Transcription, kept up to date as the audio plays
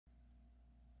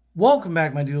Welcome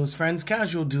back, my Duelist friends.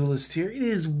 Casual Duelist here. It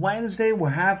is Wednesday. We're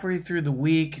halfway through the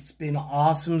week. It's been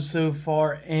awesome so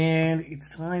far, and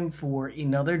it's time for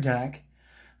another deck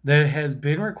that has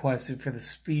been requested for the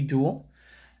speed duel.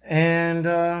 And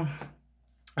I'm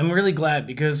really glad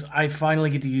because I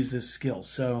finally get to use this skill.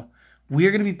 So we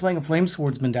are going to be playing a Flame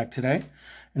Swordsman deck today.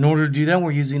 In order to do that,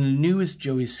 we're using the newest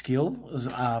Joey skill.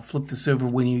 Flip this over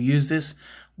when you use this.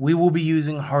 We will be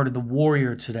using Heart of the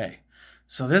Warrior today.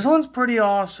 So this one's pretty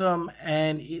awesome,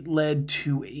 and it led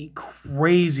to a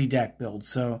crazy deck build.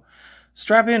 So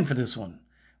strap in for this one.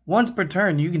 Once per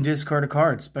turn, you can discard a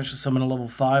card, special summon a level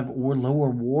 5 or lower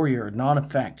warrior,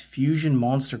 non-effect, fusion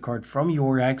monster card from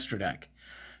your extra deck.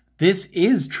 This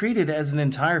is treated as an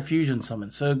entire fusion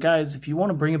summon. So guys, if you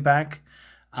want to bring it back,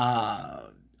 I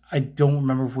don't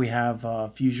remember if we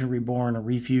have Fusion Reborn or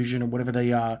Refusion or whatever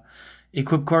the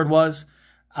equip card was.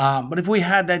 But if we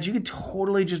had that, you could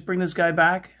totally just bring this guy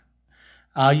back.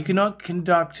 You cannot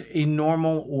conduct a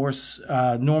normal or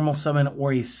normal summon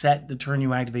or a set the turn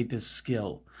you activate this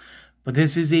skill. But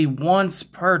this is a once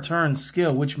per turn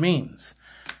skill, which means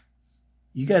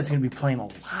you guys are going to be playing a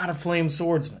lot of Flame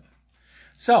Swordsman.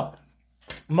 So,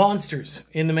 monsters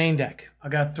in the main deck. I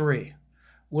got 3.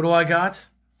 What do I got?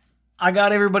 I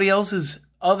got everybody else's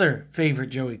other favorite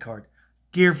Joey card,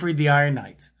 Gearfried the Iron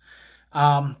Knight.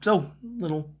 So,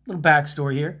 little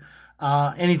backstory here.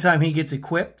 Anytime he gets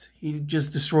equipped, he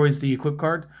just destroys the equip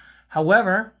card.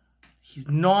 However, he's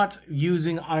not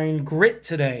using Iron Grit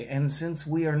today. And since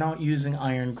we are not using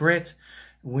Iron Grit,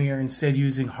 we are instead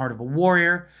using Heart of a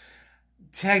Warrior.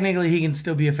 Technically, he can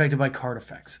still be affected by card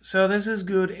effects. So this is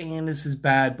good and this is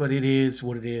bad, but it is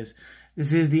what it is.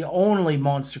 This is the only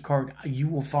monster card you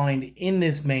will find in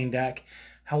this main deck.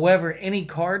 However, any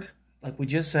card, like we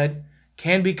just said,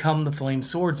 can become the Flame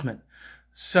Swordsman.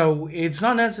 So it's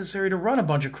not necessary to run a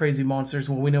bunch of crazy monsters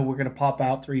when we know we're going to pop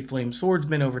out 3 Flame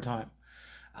Swordsmen over time.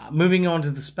 Moving on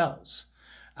to the spells.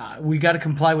 We got to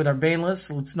comply with our ban list.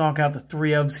 So let's knock out the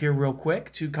 3 ofs here real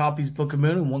quick. 2 copies Book of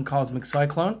Moon and 1 Cosmic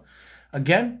Cyclone.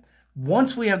 Again,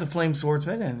 once we have the Flame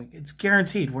Swordsman, and it's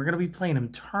guaranteed, we're going to be playing him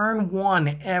turn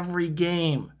 1 every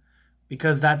game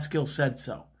because that skill said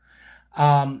so.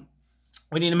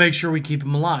 We need to make sure we keep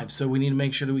him alive. So we need to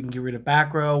make sure that we can get rid of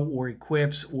back row or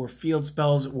equips or field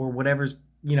spells or whatever's,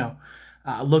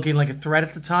 looking like a threat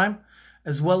at the time,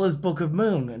 as well as Book of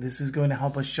Moon. And this is going to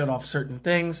help us shut off certain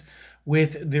things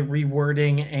with the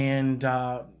rewording and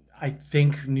I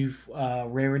think new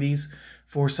rarities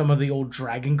for some of the old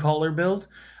Dragon Caller build.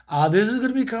 This is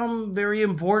going to become very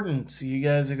important. So you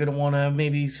guys are going to want to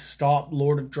maybe stop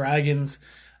Lord of Dragons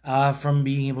from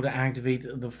being able to activate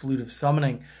the Flute of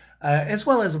Summoning. As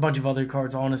well as a bunch of other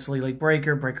cards, honestly, like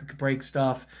Breaker could break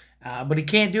stuff. But he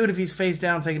can't do it if he's face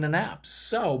down taking a nap.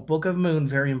 So, Book of Moon,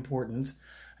 very important.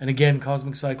 And again,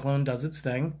 Cosmic Cyclone does its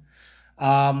thing.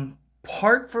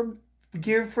 Part for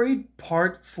Gearfried,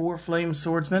 part for Flame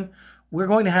Swordsman. We're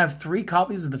going to have 3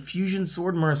 copies of the Fusion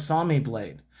Sword Murasame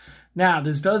Blade. Now,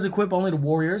 this does equip only to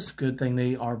warriors. Good thing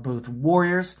they are both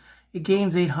warriors. It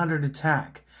gains 800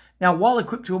 attack. Now, while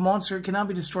equipped to a monster, it cannot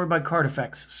be destroyed by card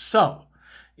effects. So,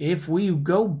 if we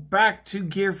go back to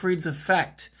Gearfried's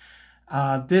effect,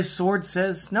 this sword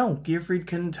says, no, Gearfried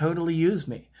can totally use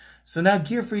me. So now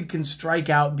Gearfried can strike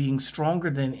out being stronger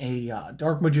than a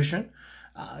Dark Magician.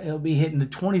 It'll be hitting the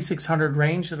 2600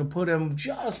 range. That'll put him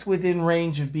just within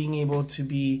range of being able to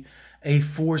be a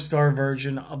 4-star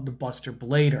version of the Buster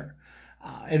Blader.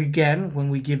 And again, when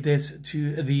we give this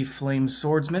to the Flame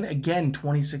Swordsman, again,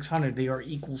 2600. They are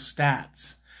equal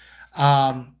stats.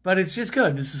 But it's just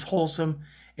good. This is wholesome.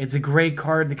 It's a great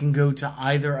card that can go to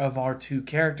either of our 2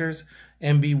 characters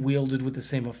and be wielded with the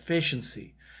same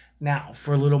efficiency. Now,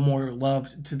 for a little more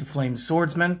love to the Flame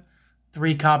Swordsman,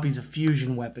 3 copies of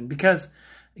Fusion Weapon. Because,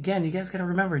 again, you guys got to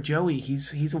remember, Joey,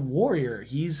 he's a warrior.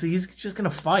 He's just going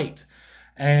to fight.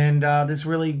 And this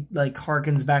really,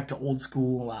 harkens back to old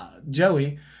school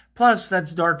Joey. Plus,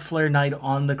 that's Dark Flare Knight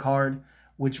on the card,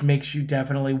 which makes you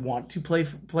definitely want to play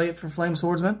it for Flame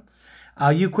Swordsman.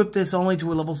 You equip this only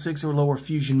to a level 6 or lower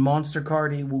fusion monster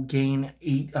card. It will gain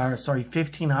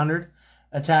 1,500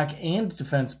 attack and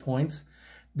defense points.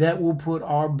 That will put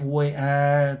our boy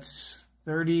at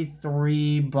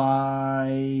 33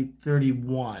 by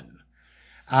 31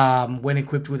 when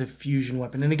equipped with a fusion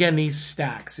weapon. And again, these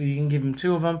stack, so you can give him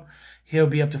 2 of them. He'll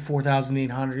be up to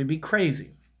 4,800. It'd be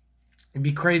crazy. It'd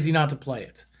be crazy not to play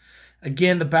it.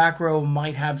 Again, the back row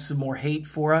might have some more hate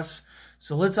for us.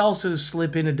 So let's also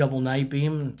slip in a double Night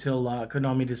Beam until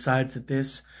Konami decides that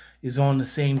this is on the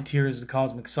same tier as the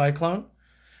Cosmic Cyclone.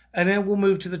 And then we'll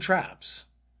move to the traps.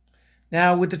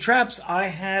 Now, with the traps, I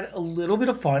had a little bit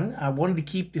of fun. I wanted to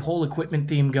keep the whole equipment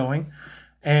theme going.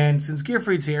 And since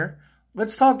Gearfried's here,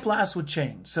 let's talk Blast with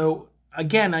Chain. So,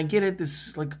 again, I get it. This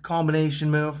is like a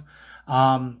combination move.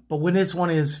 But when this one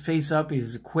is face up,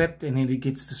 is equipped, and it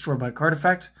gets destroyed by a card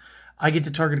effect, I get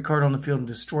to target a card on the field and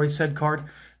destroy said card.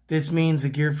 This means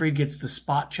that Gearfried gets to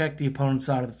spot check the opponent's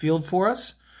side of the field for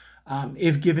us.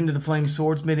 If given to the Flame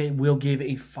Swordsman, it will give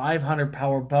a 500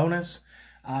 power bonus,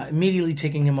 immediately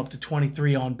taking him up to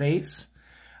 23 on base.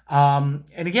 And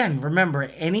again, remember,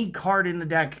 any card in the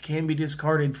deck can be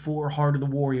discarded for Heart of the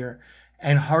Warrior.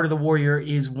 And Heart of the Warrior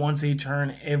is once a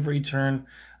turn, every turn,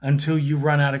 until you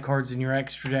run out of cards in your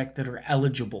extra deck that are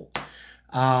eligible.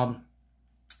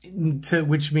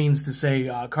 Which means to say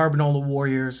Carbanola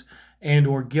Warriors and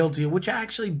or Guilty, which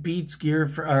actually beats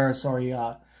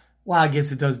well, I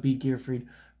guess it does beat Gearfried,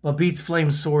 but beats Flame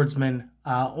Swordsman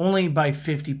only by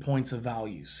 50 points of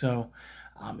value. So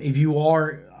if you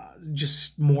are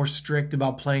just more strict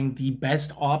about playing the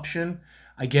best option,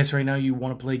 I guess right now you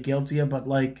want to play Guilty, but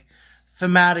like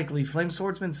thematically, Flame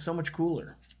Swordsman's so much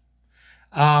cooler.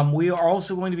 We are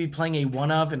also going to be playing a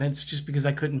one of, and it's just because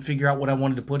I couldn't figure out what I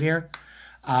wanted to put here.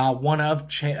 One of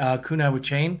Kunai with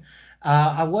Chain.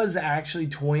 I was actually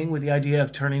toying with the idea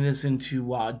of turning this into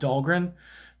Dahlgren.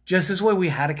 Just this way we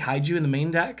had a Kaiju in the main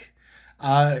deck.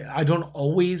 I don't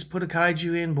always put a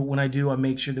Kaiju in, but when I do, I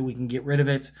make sure that we can get rid of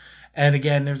it. And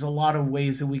again, there's a lot of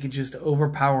ways that we could just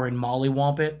overpower and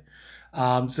mollywomp it.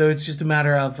 So it's just a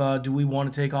matter of do we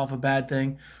want to take off a bad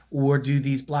thing, or do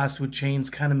these Blast with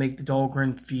Chains kind of make the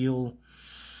Dahlgren feel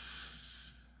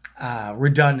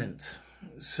redundant?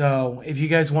 So if you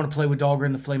guys want to play with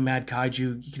Dahlgren, the Flame Mad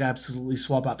Kaiju, you can absolutely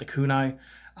swap out the Kunai.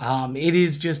 It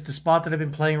is just the spot that I've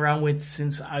been playing around with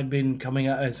since I've been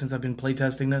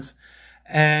playtesting this,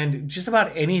 and just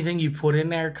about anything you put in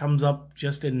there comes up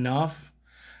just enough.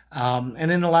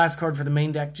 And then the last card for the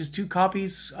main deck, just 2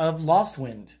 copies of Lost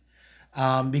Wind,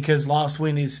 because Lost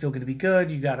Wind is still going to be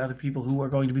good. You got other people who are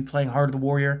going to be playing Heart of the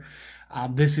Warrior.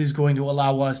 This is going to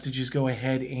allow us to just go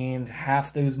ahead and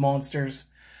half those monsters.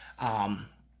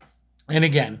 And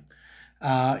again,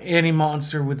 any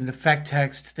monster with an effect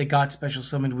text that got special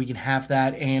summoned, we can have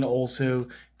that and also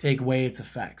take away its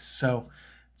effects. So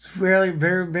it's very,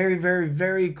 very, very, very,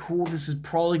 very cool. This is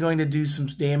probably going to do some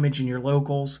damage in your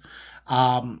locals.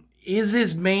 Is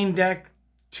this main deck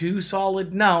too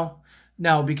solid? No,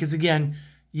 because again,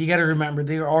 you got to remember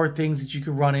there are things that you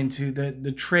could run into.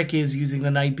 The trick is using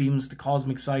the Night Beams, the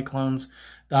Cosmic Cyclones,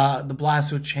 the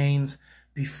Blast with Chains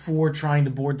before trying to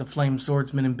board the Flame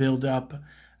Swordsman and build up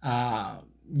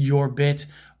your bit,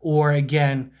 or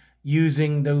again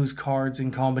using those cards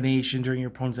in combination during your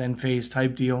opponent's end phase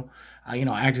type deal.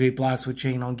 Activate Blast with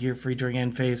Chain on Gearfried during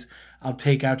end phase. I'll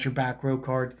take out your back row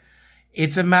card.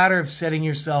 It's a matter of setting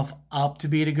yourself up to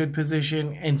be in a good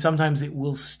position, and sometimes it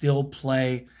will still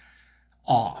play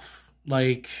off.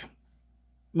 Like,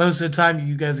 most of the time,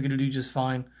 you guys are going to do just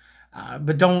fine.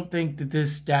 But don't think that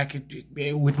this deck,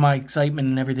 with my excitement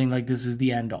and everything like this, is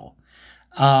the end-all.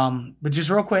 But just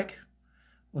real quick,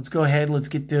 let's go ahead. Let's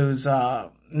get those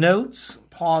notes,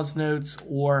 pause notes,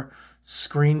 or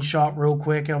screenshot real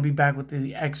quick, and I'll be back with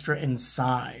the extra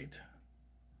inside.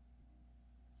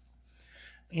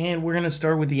 And we're going to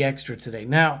start with the extra today.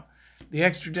 Now, the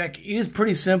extra deck is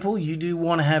pretty simple. You do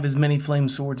want to have as many Flame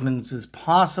Swordsmen as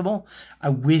possible. I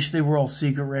wish they were all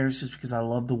secret rares just because I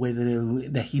love the way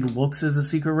that he looks as a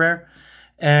secret rare.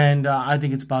 And I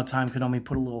think it's about time Konami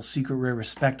put a little secret rare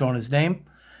respect on his name.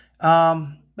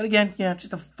 But again, yeah,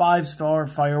 just a 5-star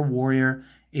Fire Warrior,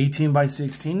 18 by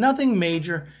 16. Nothing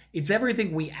major. It's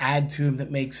everything we add to him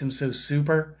that makes him so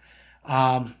super.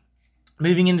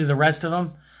 Moving into the rest of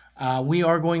them. We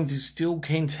are going to still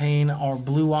contain our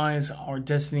Blue Eyes, our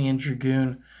Destiny and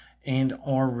Dragoon, and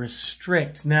our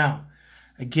Restrict. Now,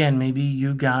 again, maybe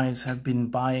you guys have been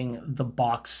buying the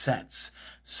box sets,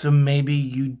 so maybe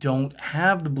you don't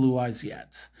have the Blue Eyes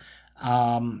yet.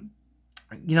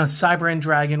 Cyber End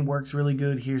Dragon works really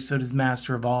good here, so does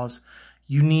Master of Oz.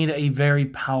 You need a very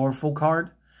powerful card.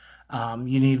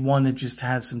 You need one that just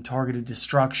has some targeted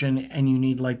destruction, and you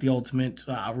need like the ultimate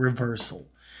reversal.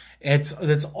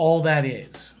 That's all that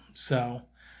is. So,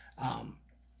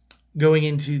 going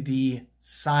into the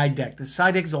side deck. The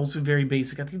side deck is also very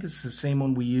basic. I think this is the same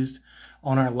one we used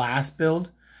on our last build.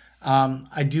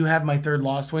 I do have my 3rd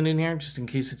Lost Wind in here, just in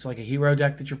case it's like a hero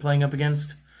deck that you're playing up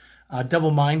against.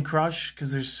 Double Mind Crush,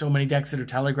 because there's so many decks that are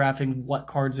telegraphing what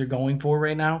cards they're going for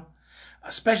right now.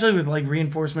 Especially with like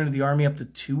Reinforcement of the Army up to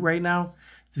 2 right now.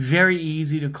 It's very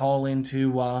easy to call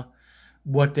into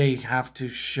what they have to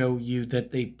show you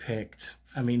that they picked.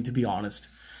 I mean, to be honest.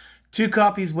 2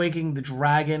 copies Waking the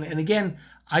Dragon. And again,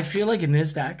 I feel like in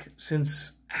this deck,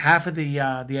 since half of the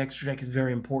extra deck is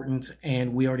very important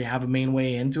and we already have a main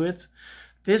way into it,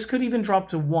 this could even drop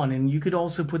to 1. And you could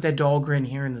also put that Dahlgren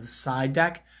here into the side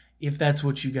deck if that's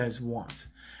what you guys want.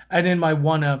 And then my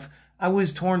 1-of, I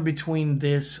was torn between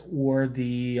this or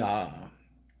the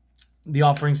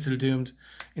Offerings to the Doomed.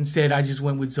 Instead, I just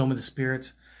went with Zoma the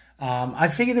Spirit. I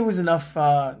figured there was enough,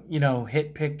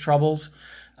 hit pick troubles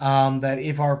that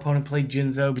if our opponent played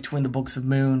Jinzo between the Books of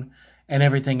Moon and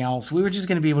everything else, we were just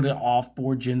going to be able to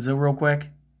off-board Jinzo real quick.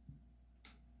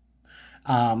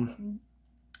 And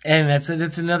that's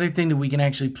another thing that we can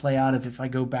actually play out of if I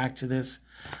go back to this.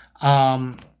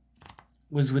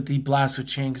 Was with the Blast with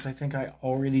Chain, because I think I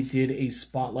already did a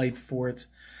spotlight for it.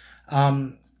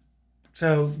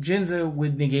 So Jinzo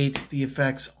would negate the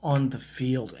effects on the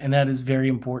field, and that is very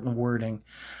important wording.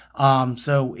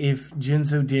 So if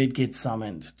Jinzo did get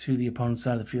summoned to the opponent's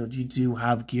side of the field, you do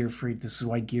have Gearfried. This is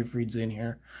why Gearfried's in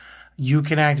here. You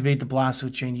can activate the Blast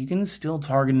with Chain. You can still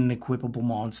target an equipable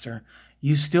monster.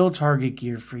 You still target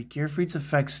Gearfried. Gearfried's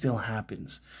effect still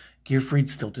happens. Gearfried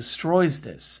still destroys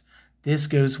this. This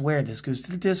goes where? This goes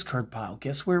to the discard pile.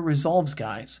 Guess where it resolves,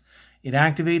 guys? It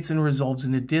activates and resolves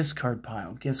in the discard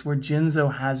pile. Guess where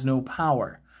Jinzo has no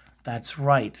power? That's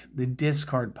right, the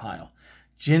discard pile.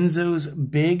 Jinzo's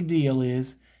big deal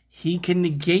is he can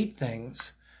negate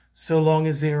things so long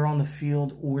as they are on the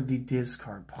field or the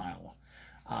discard pile.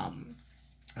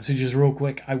 So just real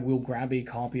quick, I will grab a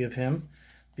copy of him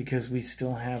because we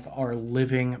still have our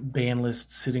living ban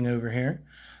list sitting over here.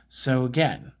 So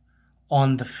again,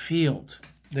 on the field,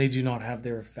 they do not have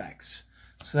their effects.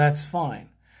 So that's fine.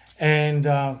 And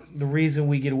the reason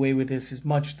we get away with this is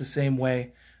much the same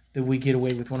way that we get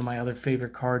away with one of my other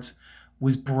favorite cards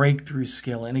was Breakthrough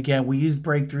Skill. And again, we used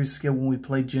Breakthrough Skill when we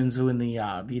played Jinzo in the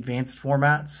advanced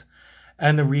formats.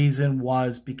 And the reason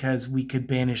was because we could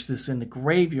banish this in the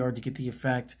graveyard to get the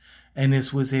effect. And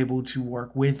this was able to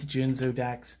work with Jinzo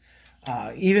decks,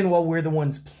 even while we're the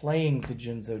ones playing the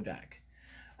Jinzo deck.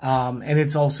 And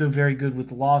it's also very good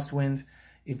with Lost Wind.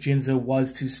 If Jinzo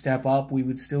was to step up, we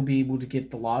would still be able to get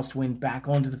the Lost Wind back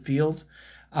onto the field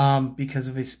because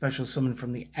of a special summon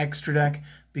from the extra deck.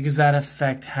 Because that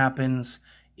effect happens,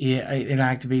 it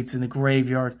activates in the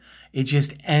graveyard. It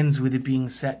just ends with it being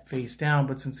set face down.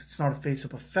 But since it's not a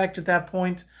face-up effect at that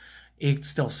point, it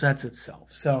still sets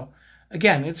itself. So,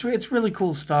 again, it's really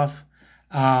cool stuff.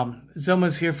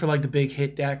 Zoma's here for like the big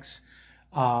hit decks.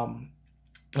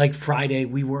 Like Friday,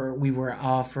 we were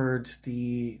offered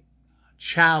the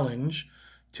challenge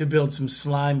to build some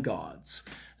slime gods.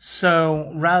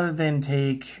 So rather than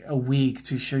take a week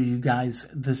to show you guys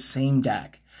the same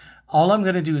deck, all I'm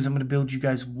going to do is I'm going to build you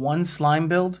guys one slime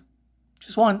build,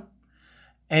 just one,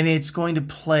 and it's going to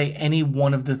play any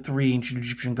one of the 3 Ancient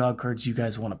Egyptian God cards you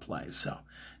guys want to play. So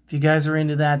if you guys are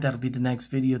into that, that'll be the next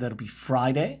video. That'll be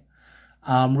Friday.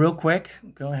 Real quick,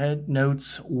 go ahead,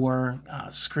 notes or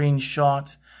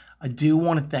screenshot. I do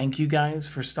want to thank you guys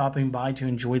for stopping by to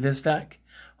enjoy this deck.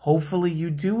 Hopefully you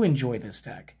do enjoy this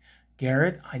deck.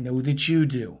 Garrett, I know that you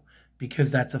do,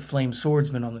 because that's a Flame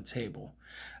Swordsman on the table.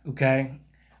 Okay?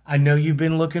 I know you've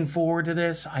been looking forward to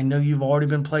this. I know you've already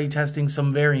been play testing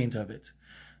some variant of it.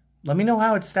 Let me know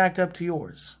how it stacked up to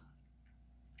yours.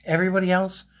 Everybody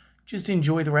else, just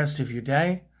enjoy the rest of your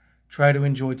day. Try to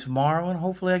enjoy tomorrow, and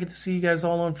hopefully I get to see you guys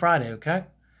all on Friday, okay?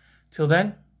 Till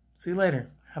then, see you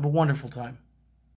later. Have a wonderful time.